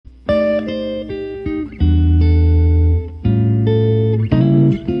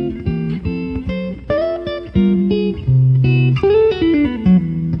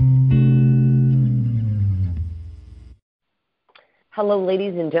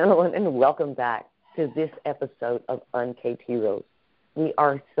ladies and gentlemen, and welcome back to this episode of Uncaged Heroes. We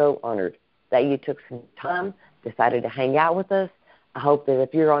are so honored that you took some time, decided to hang out with us. I hope that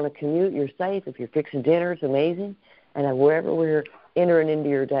if you're on a commute, you're safe. If you're fixing dinner, it's amazing. And wherever we're entering into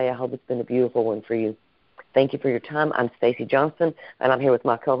your day, I hope it's been a beautiful one for you. Thank you for your time. I'm Stacey Johnston, and I'm here with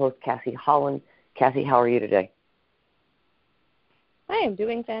my co-host, Cassie Holland. Cassie, how are you today? I am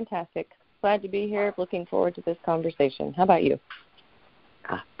doing fantastic. Glad to be here. Looking forward to this conversation. How about you?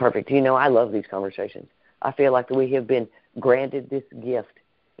 Perfect. You know, I love these conversations. I feel like we have been granted this gift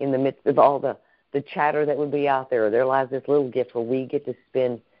in the midst of all the chatter that would be out there. There lies this little gift where we get to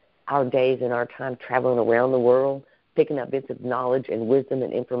spend our days and our time traveling around the world, picking up bits of knowledge and wisdom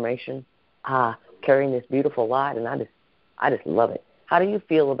and information, carrying this beautiful light, and I just love it. How do you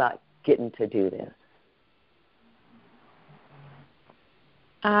feel about getting to do this?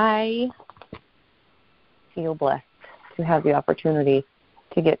 I feel blessed to have the opportunity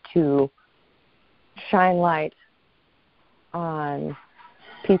to get to shine light on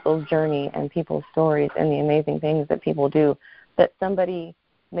people's journey and people's stories and the amazing things that people do that somebody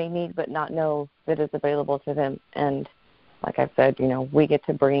may need but not know that is available to them. And like I've said, you know, we get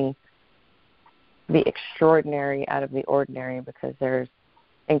to bring the extraordinary out of the ordinary because there's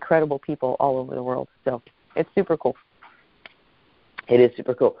incredible people all over the world. So it's super cool. It is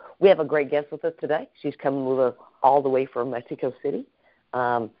super cool. We have a great guest with us today. She's coming with us all the way from Mexico City.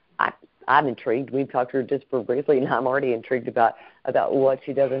 I'm intrigued. We've talked to her just briefly, and I'm already intrigued about what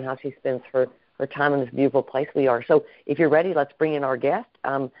she does and how she spends her time in this beautiful place we are. So if you're ready, let's bring in our guest.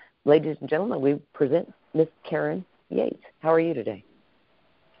 Ladies and gentlemen, we present Miss Karen Yates. How are you today?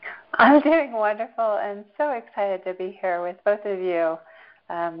 I'm doing wonderful and so excited to be here with both of you.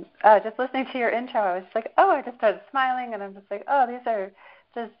 Just listening to your intro, I was just like, I just started smiling, and I'm just like, these are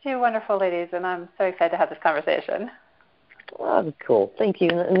just two wonderful ladies, and I'm so excited to have this conversation. Well, that's cool. Thank you.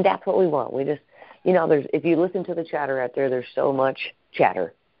 And that's what we want. We just, you know, if you listen to the chatter out there, there's so much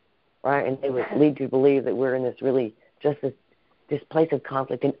chatter, right? And they would lead you to believe that we're in this really just this place of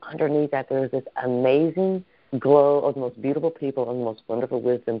conflict. And underneath that, there's this amazing glow of the most beautiful people and the most wonderful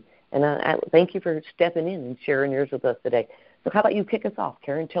wisdom. And I thank you for stepping in and sharing yours with us today. So how about you kick us off,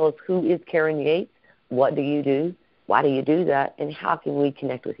 Karen? Tell us, who is Karen Yates? What do you do? Why do you do that? And how can we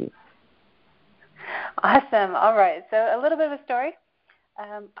connect with you? Awesome. All right. So a little bit of a story.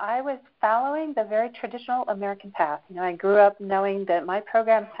 I was following the very traditional American path. You know, I grew up knowing that my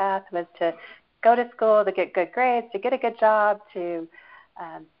program path was to go to school, to get good grades, to get a good job, to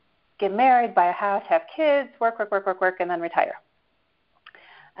get married, buy a house, have kids, work, and then retire.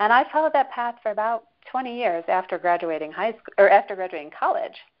 And I followed that path for about 20 years after graduating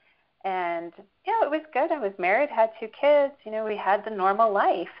college. And, you know, it was good. I was married, had 2 kids. You know, we had the normal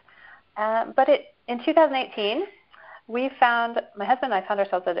life. But in 2018, my husband and I found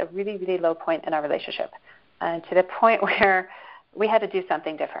ourselves at a really, really low point in our relationship, to the point where we had to do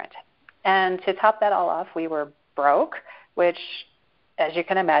something different. And to top that all off, we were broke, which, as you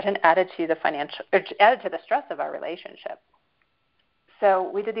can imagine, added to the stress of our relationship.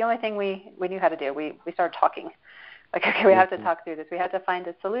 So we did the only thing we knew how to do. We started talking. Like, okay, we have to talk through this. We had to find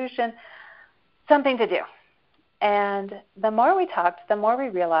a solution, something to do. And the more we talked, the more we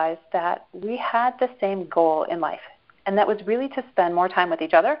realized that we had the same goal in life, and that was really to spend more time with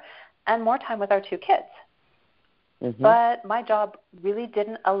each other and more time with our 2 kids. Mm-hmm. But my job really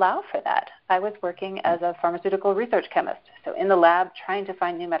didn't allow for that. I was working as a pharmaceutical research chemist, so in the lab trying to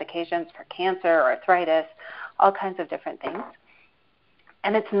find new medications for cancer, arthritis, all kinds of different things.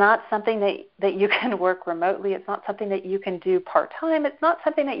 And it's not something that you can work remotely. It's not something that you can do part-time. It's not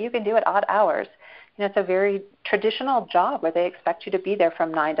something that you can do at odd hours. You know, it's a very traditional job where they expect you to be there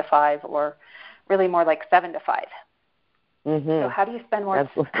from 9 to 5, or really more like 7 to 5. Mm-hmm. So how do you spend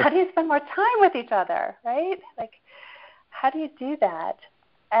more time with each other, right? Like, how do you do that?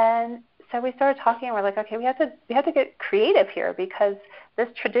 And so we started talking, and we're like, okay, we have to get creative here, because this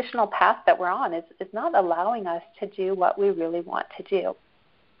traditional path that we're on is not allowing us to do what we really want to do.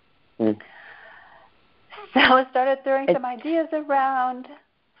 Mm. So I started throwing some ideas around.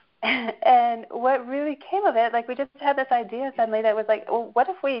 And what really came of it, like, we just had this idea suddenly that was like, well, what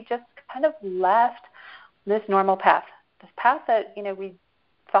if we just kind of left this normal path, this path that, you know, we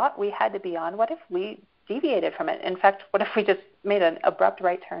thought we had to be on? What if we deviated from it? In fact, what if we just made an abrupt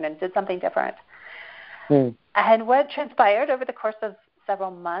right turn and did something different? Mm. And what transpired over the course of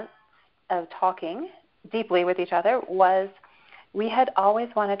several months of talking deeply with each other was we had always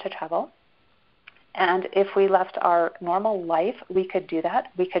wanted to travel. And if we left our normal life, we could do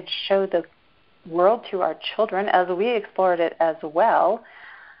that. We could show the world to our children as we explored it as well.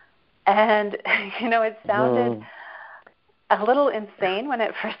 And, you know, it sounded a little insane when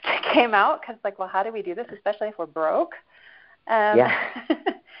it first came out because, like, well, how do we do this, especially if we're broke? Yeah.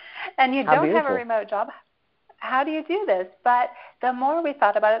 And you How don't have a beautiful. remote job. How do you do this? But the more we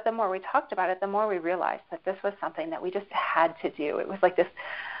thought about it, the more we talked about it, the more we realized that this was something that we just had to do. It was like this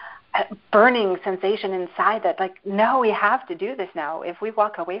burning sensation inside that, like, no, we have to do this now. If we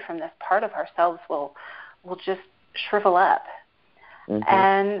walk away from this, part of ourselves will just shrivel up. Mm-hmm.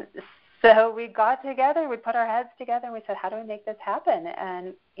 And so we got together, we put our heads together, and we said, how do we make this happen?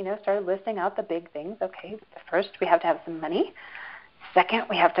 And, started listing out the big things. Okay, first we have to have some money. Second,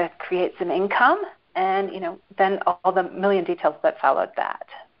 we have to create some income. And, then all the million details that followed that.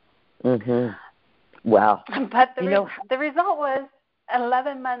 Mm-hmm. Wow. But the result was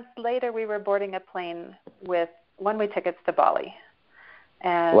 11 months later, we were boarding a plane with one-way tickets to Bali.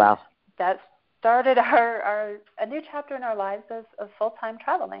 And wow. that started a new chapter in our lives of full-time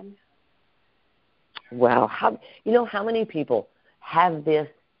traveling. Wow. How many people have this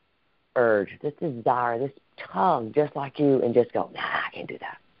urge, this desire, this tug, just like you, and just go, nah, I can't do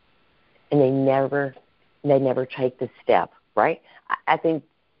that. And they never take the step, right? I think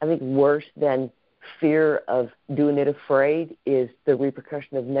worse than fear of doing it afraid is the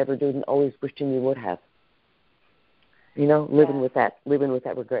repercussion of never doing it, always wishing you would have. Living with that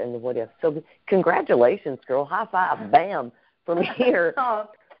regret and the what if. So congratulations, girl. High five, bam, from here.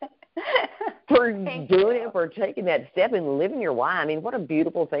 For doing it, for taking that step and living your why. I mean, what a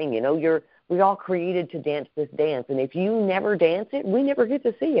beautiful thing. We all created to dance this dance, and if you never dance it, we never get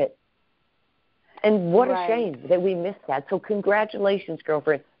to see it. And what a shame that we missed that. So congratulations,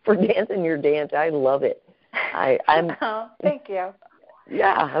 girlfriend, for dancing your dance. I love it. I'm thank you.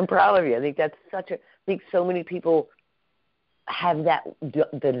 Yeah, I'm proud of you. I think that's I think so many people have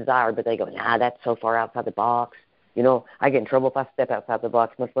the desire, but they go, nah, that's so far outside the box. I get in trouble if I step outside the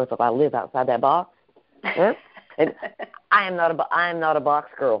box, much less if I live outside that box. Huh? And I am not a box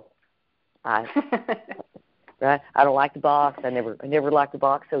girl. Right? I don't like the box. I never liked the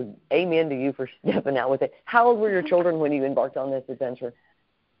box. So amen to you for stepping out with it. How old were your children when you embarked on this adventure?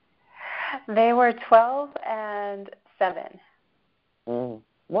 They were 12 and 7.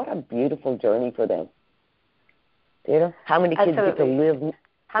 What a beautiful journey for them. How many kids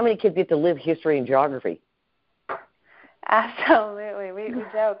get to live history and geography? Absolutely. We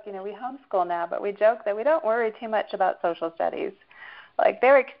joke, we homeschool now, but we joke that we don't worry too much about social studies. Like,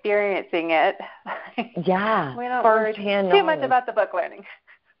 they're experiencing it. Yeah. We don't worry too much about the book learning.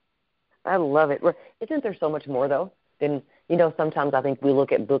 I love it. Isn't there so much more, though? Than, sometimes I think we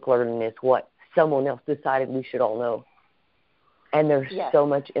look at book learning as what someone else decided we should all know. And there's so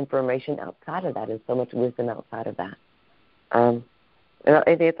much information outside of that and so much wisdom outside of that. And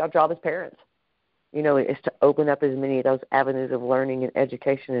it's our job as parents. Is to open up as many of those avenues of learning and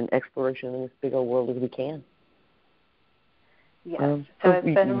education and exploration in this big old world as we can. Yes. So it's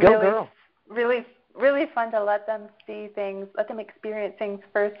been really, really fun to let them see things, let them experience things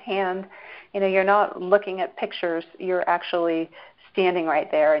firsthand. You're not looking at pictures. You're actually standing right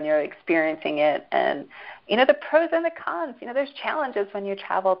there and you're experiencing it. And, the pros and the cons. There's challenges when you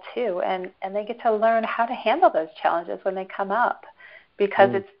travel, too. And they get to learn how to handle those challenges when they come up.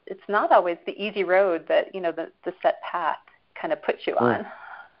 Because it's not always the easy road that, the set path kind of puts you on.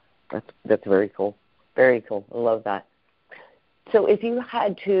 That's very cool. Very cool. I love that. So if you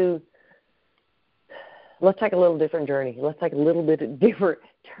had to, let's take a little different journey. Let's take a little bit different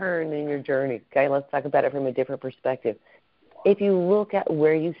turn in your journey. Okay, let's talk about it from a different perspective. If you look at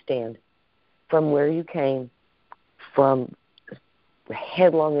where you stand, from where you came, from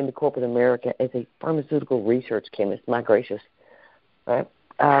headlong into corporate America as a pharmaceutical research chemist, my gracious, right?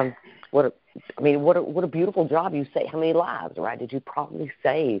 What a beautiful job. You say how many lives, right? Did you probably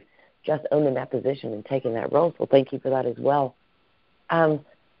save just owning that position and taking that role? So thank you for that as well.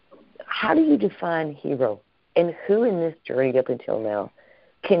 How do you define hero, and who in this journey up until now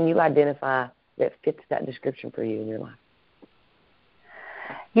can you identify that fits that description for you in your life?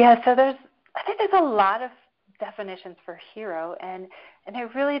 Yeah, so I think there's a lot of definitions for hero, and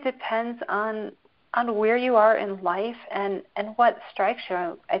it really depends on where you are in life and what strikes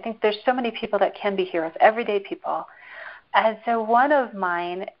you. I think there's so many people that can be heroes, everyday people. And so one of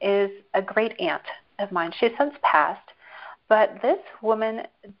mine is a great aunt of mine. She's since passed, but this woman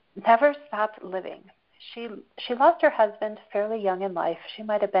never stopped living. She lost her husband fairly young in life. She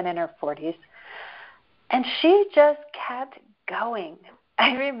might have been in her 40s. And she just kept going.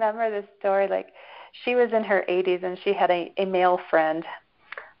 I remember this story, like she was in her 80s and she had a male friend.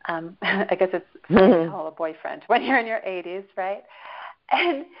 I guess it's funny to call a boyfriend when you're in your 80s, right?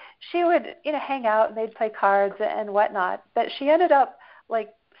 And she would, hang out and they'd play cards and whatnot. But she ended up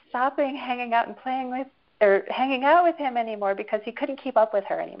like stopping hanging out and playing with or hanging out with him anymore because he couldn't keep up with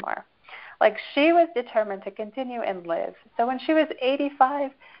her anymore. Like, she was determined to continue and live. So when she was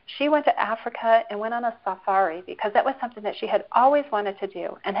 85, she went to Africa and went on a safari because that was something that she had always wanted to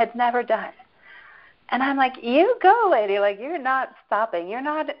do and had never done. And I'm like, you go, lady. Like, you're not stopping. You're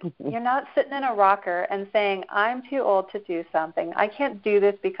not sitting in a rocker and saying, I'm too old to do something. I can't do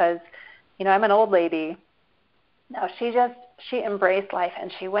this because, I'm an old lady. No, she embraced life,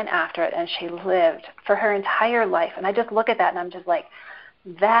 and she went after it, and she lived for her entire life. And I just look at that, and I'm just like,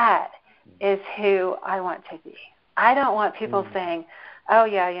 that is who I want to be. I don't want people saying, oh,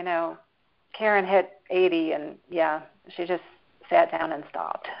 yeah, Karen hit 80, and, yeah, she just sat down and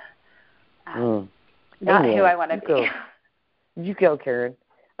stopped. Not who I want to be. You go, Karen.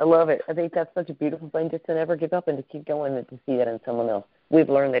 I love it. I think that's such a beautiful thing, just to never give up and to keep going and to see that in someone else. We've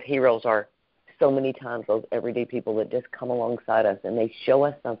learned that heroes are so many times those everyday people that just come alongside us and they show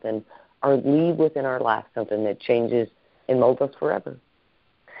us something or leave within our life something that changes and molds us forever.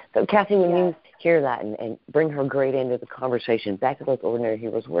 So, Kathy, when you hear that and bring her great into the conversation, back to those ordinary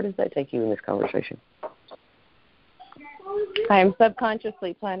heroes, where does that take you in this conversation? I am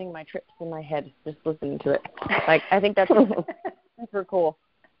subconsciously planning my trips in my head, just listening to it. Like, I think that's super cool.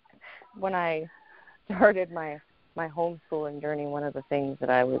 When I started my homeschooling journey, one of the things that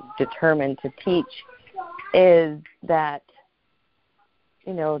I was determined to teach is that,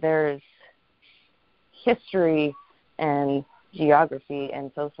 there's history and geography and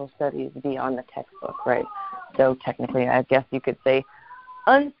social studies beyond the textbook, right? So technically, I guess you could say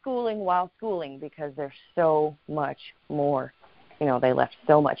unschooling while schooling, because there's so much more. They left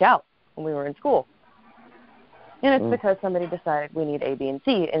so much out when we were in school. And it's because somebody decided we need A, B, and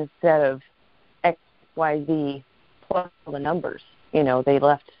C instead of X, Y, Z plus all the numbers. They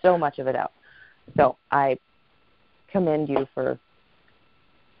left so much of it out. So I commend you for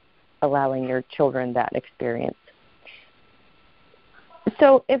allowing your children that experience.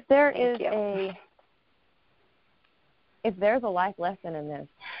 So if there's a life lesson in this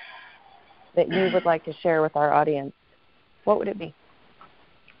that you would like to share with our audience, what would it be?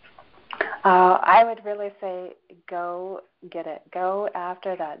 I would really say go get it. Go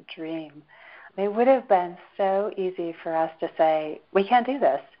after that dream. It would have been so easy for us to say, we can't do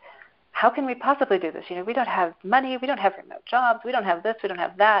this. How can we possibly do this? We don't have money. We don't have remote jobs. We don't have this. We don't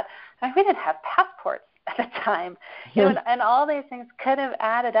have that. We didn't have passports at the time. And all these things could have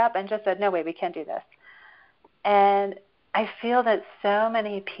added up and just said, no way, we can't do this. And I feel that so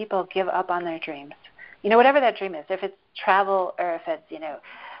many people give up on their dreams. Whatever that dream is, if it's travel or if it's,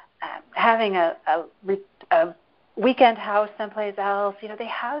 having a weekend house someplace else, they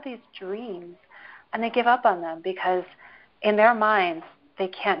have these dreams and they give up on them because in their minds they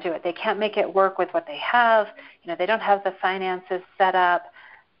can't do it. They can't make it work with what they have. They don't have the finances set up.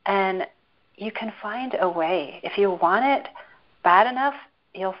 And you can find a way. If you want it bad enough,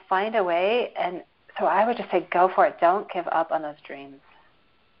 you'll find a way. And so I would just say go for it. Don't give up on those dreams.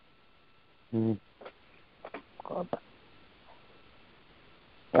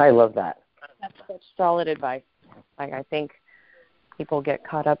 I love that. That's such solid advice. Like, I think people get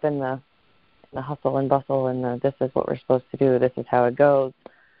caught up in the hustle and bustle and this is what we're supposed to do, this is how it goes.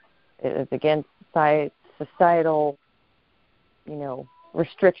 It is against societal,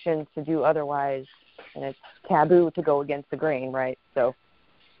 restrictions to do otherwise, and it's taboo to go against the grain, right? So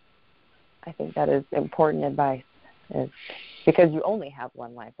I think that is important advice, is because you only have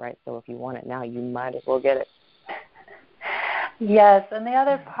one life, right? So if you want it now, you might as well get it. Yes, and the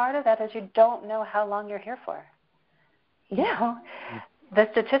other part of that is you don't know how long you're here for. The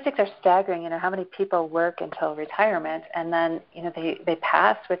statistics are staggering, how many people work until retirement, and then, they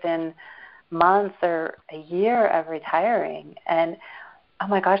pass within months or a year of retiring. And, oh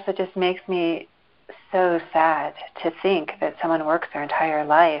my gosh, that just makes me so sad to think that someone works their entire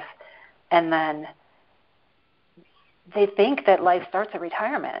life and then they think that life starts at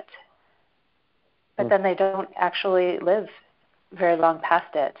retirement, but then they don't actually live very long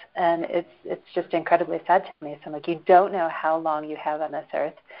past it, and it's just incredibly sad to me. So I'm like, you don't know how long you have on this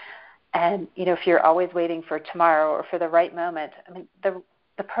earth, and if you're always waiting for tomorrow or for the right moment, the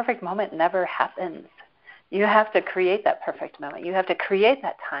perfect moment never happens. You have to create that perfect moment. You have to create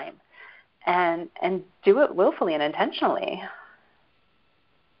that time, and do it willfully and intentionally.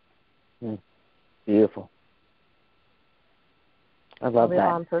 Beautiful. I love that.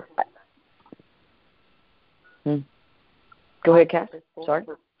 On purpose. Go ahead, Cass. Sorry?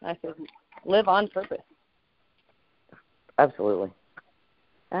 I said live on purpose. Absolutely.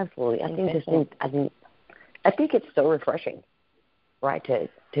 I think it's so refreshing, right? To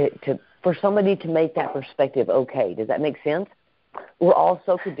for somebody to make that perspective okay. Does that make sense? we're all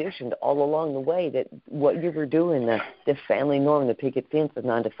so conditioned all along the way that what you were doing, the family norm, the picket fence, the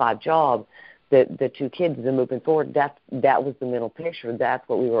 9-to-5 job, the 2 kids, the moving forward, that was the mental picture. That's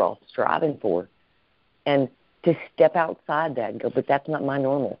what we were all striving for. And to step outside that and go, but that's not my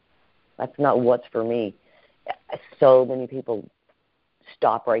normal. That's not what's for me. So many people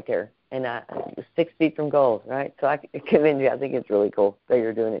stop right there. And 6 feet from goals, right? So I commend you. I think it's really cool that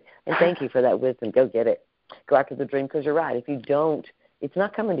you're doing it. And thank you for that wisdom. Go get it. Go after the dream, because you're right. If you don't, it's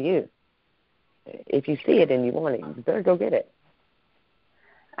not coming to you. If you see it and you want it, you better go get it.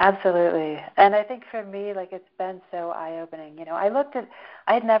 Absolutely. And I think for me, like, it's been so eye-opening.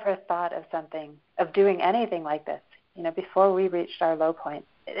 I had never thought of doing anything like this, before we reached our low point.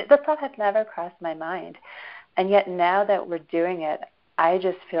 The thought had never crossed my mind. And yet now that we're doing it, I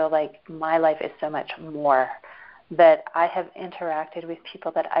just feel like my life is so much more, that I have interacted with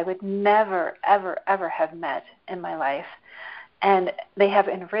people that I would never, ever, ever have met in my life. And they have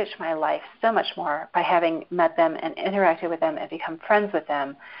enriched my life so much more by having met them and interacted with them and become friends with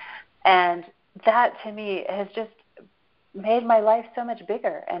them. And that, to me, has just made my life so much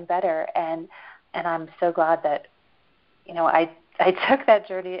bigger and better. And I'm so glad that, I took that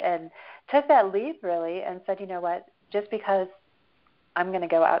journey and took that leap, really, and said, you know what, just because I'm going to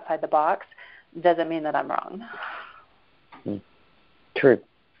go outside the box doesn't mean that I'm wrong. True.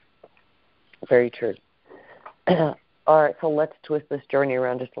 Very true. All right, so let's twist this journey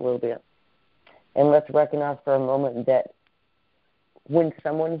around just a little bit. And let's recognize for a moment that when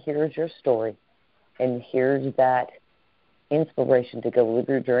someone hears your story and hears that inspiration to go live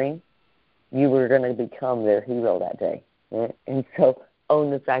your dream, you were going to become their hero that day. Right? And so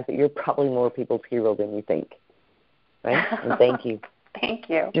own the fact that you're probably more people's hero than you think. Right? And thank you. Thank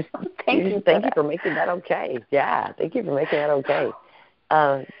you. Thank you for making that okay. Yeah, thank you for making that okay.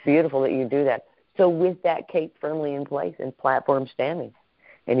 Beautiful that you do that. So with that cape firmly in place and platform standing,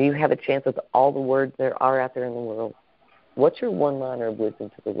 and you have a chance with all the words there are out there in the world, what's your one-liner of wisdom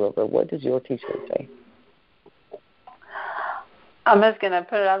to the world, or what does your T-shirt say? I'm just going to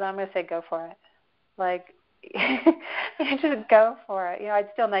put it out there. I'm going to say go for it. Like, just go for it. I'd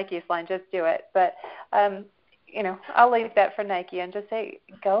steal Nike's line, just do it. But, I'll leave that for Nike and just say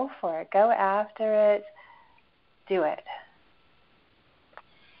go for it. Go after it. Do it.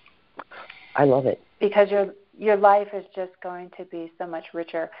 I love it. Because your life is just going to be so much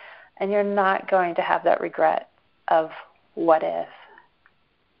richer, and you're not going to have that regret of what if.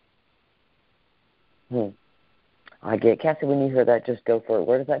 I get it. Cassie, when you hear that, just go for it.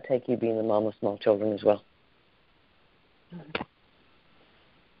 Where does that take you, being the mom of small children as well?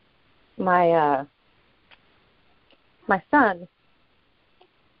 My son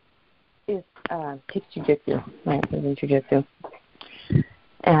teaches jiu-jitsu, right? He's in jiu-jitsu.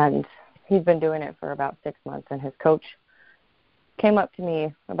 And he's been doing it for about 6 months. And his coach came up to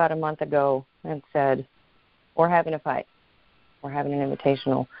me about a month ago and said, we're having a fight. We're having an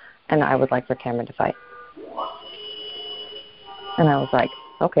invitational, and I would like for Cameron to fight. And I was like,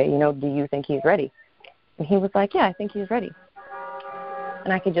 okay, do you think he's ready? And he was like, yeah, I think he's ready.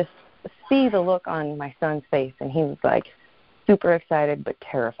 And I could just see the look on my son's face, and he was like super excited but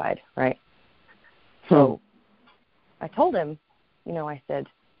terrified, right? So I told him, I said,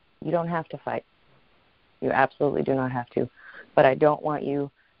 you don't have to fight. You absolutely do not have to. But I don't want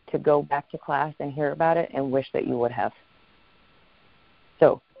you to go back to class and hear about it and wish that you would have.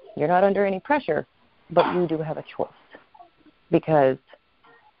 So you're not under any pressure, but you do have a choice. Because,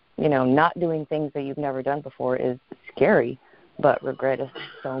 not doing things that you've never done before is scary, but regret is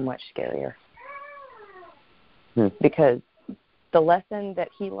so much scarier. Because the lesson that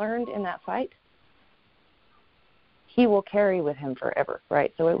he learned in that fight, he will carry with him forever,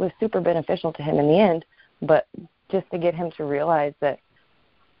 right? So it was super beneficial to him in the end, but just to get him to realize that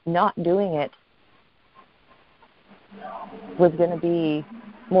not doing it was going to be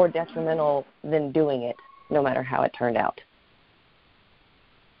more detrimental than doing it, no matter how it turned out.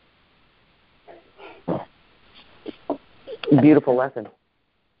 Beautiful lesson.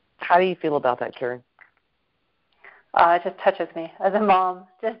 How do you feel about that, Karen? It just touches me as a mom.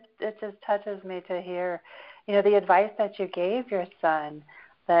 It just touches me to hear, the advice that you gave your son,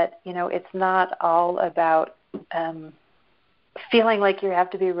 that, it's not all about feeling like you have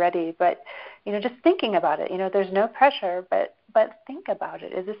to be ready, but, just thinking about it. There's no pressure, but think about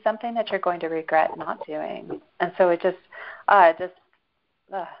it. Is this something that you're going to regret not doing? And so it just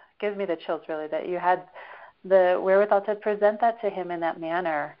gives me the chills, really, that you had the wherewithal to present that to him in that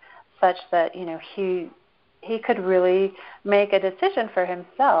manner, such that, he could really make a decision for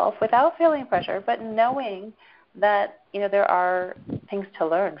himself without feeling pressure, but knowing that, there are things to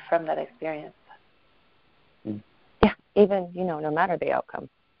learn from that experience. Yeah, even, no matter the outcome.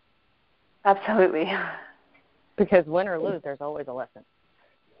 Absolutely. Because win or lose, there's always a lesson.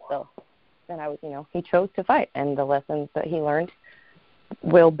 So then he chose to fight, and the lessons that he learned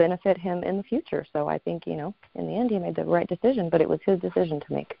will benefit him in the future. So I think, in the end he made the right decision, but it was his decision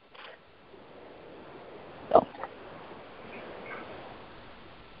to make. So.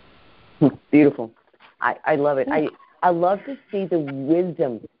 Beautiful. I love it. I love to see the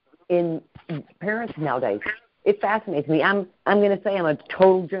wisdom in parents nowadays. It fascinates me. I'm going to say I'm a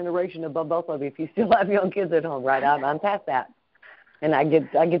total generation above both of you if you still have young kids at home, right? I'm past that. And I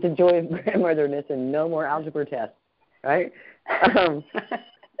get the joy of grandmotherness and no more algebra tests, right?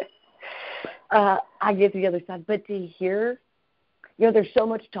 I get the other side. But to hear, there's so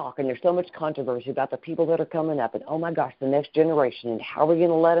much talk and there's so much controversy about the people that are coming up and, oh, my gosh, the next generation and how are we going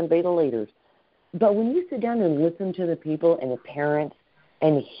to let them be the leaders? But when you sit down and listen to the people and the parents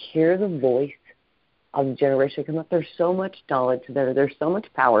and hear the voice of the generation come up, there's so much knowledge there. There's so much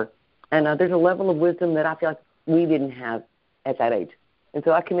power. And there's a level of wisdom that I feel like we didn't have at that age. And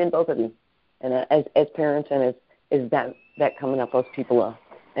so I commend both of you. And as parents and as that coming up, those people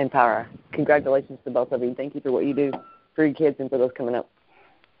empower. Congratulations to both of you. Thank you for what you do for your kids and for those coming up.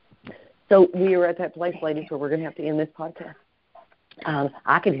 So we are at that place, ladies, where we're going to have to end this podcast.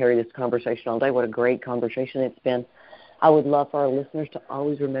 I could hear this conversation all day. What a great conversation it's been. I would love for our listeners to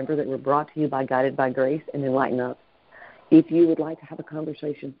always remember that we're brought to you by Guided by Grace and Enlighten Up. If you would like to have a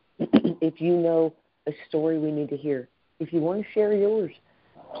conversation, if you know a story we need to hear, if you want to share yours,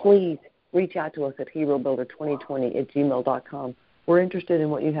 please reach out to us at herobuilder2020@gmail.com. We're interested in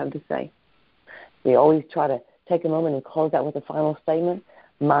what you have to say. We always try to take a moment and close out with a final statement.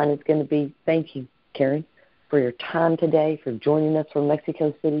 Mine is going to be thank you, Karen, for your time today, for joining us from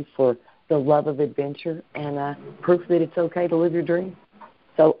Mexico City, for the love of adventure and proof that it's okay to live your dream.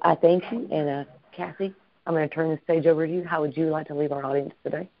 So I thank you. And Kathy, I'm going to turn the stage over to you. How would you like to leave our audience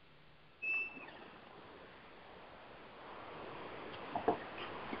today?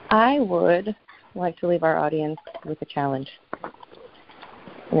 I would like to leave our audience with a challenge.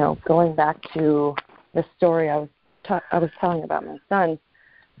 Going back to the story I was telling about my son,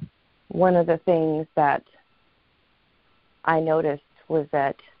 one of the things that I noticed was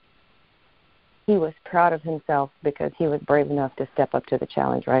that he was proud of himself because he was brave enough to step up to the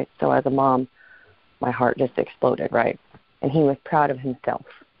challenge, right? So as a mom, my heart just exploded, right? And he was proud of himself.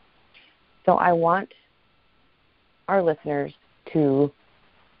 So I want our listeners to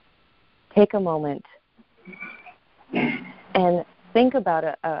take a moment and think about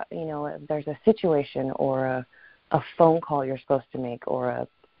if there's a situation or a phone call you're supposed to make or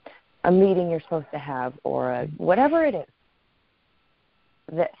a meeting you're supposed to have or whatever it is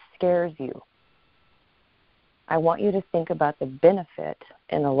that scares you. I want you to think about the benefit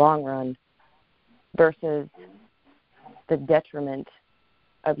in the long run versus the detriment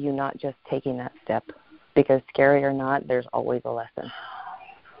of you not just taking that step. Because scary or not, there's always a lesson.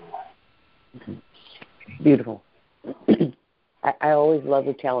 Beautiful. I always love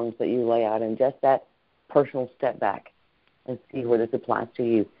the challenge that you lay out and just that personal step back and see where this applies to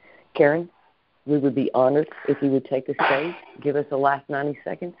you. Karen, we would be honored if you would take the stage, give us the last 90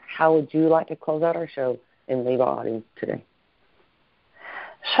 seconds. How would you like to close out our show and leave our audience today?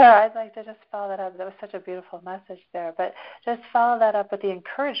 Sure, I'd like to just follow that up. That was such a beautiful message there. But just follow that up with the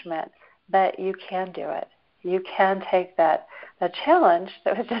encouragement that you can do it. You can take that challenge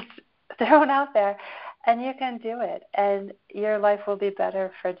that was just thrown out there, and you can do it. And your life will be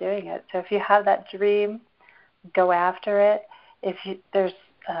better for doing it. So if you have that dream, go after it. If there's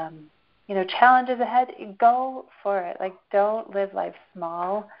challenges ahead, go for it. Don't live life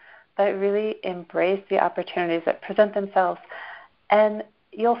small, but really embrace the opportunities that present themselves. And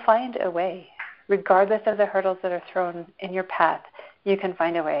you'll find a way. Regardless of the hurdles that are thrown in your path, you can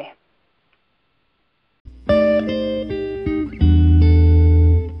find a way.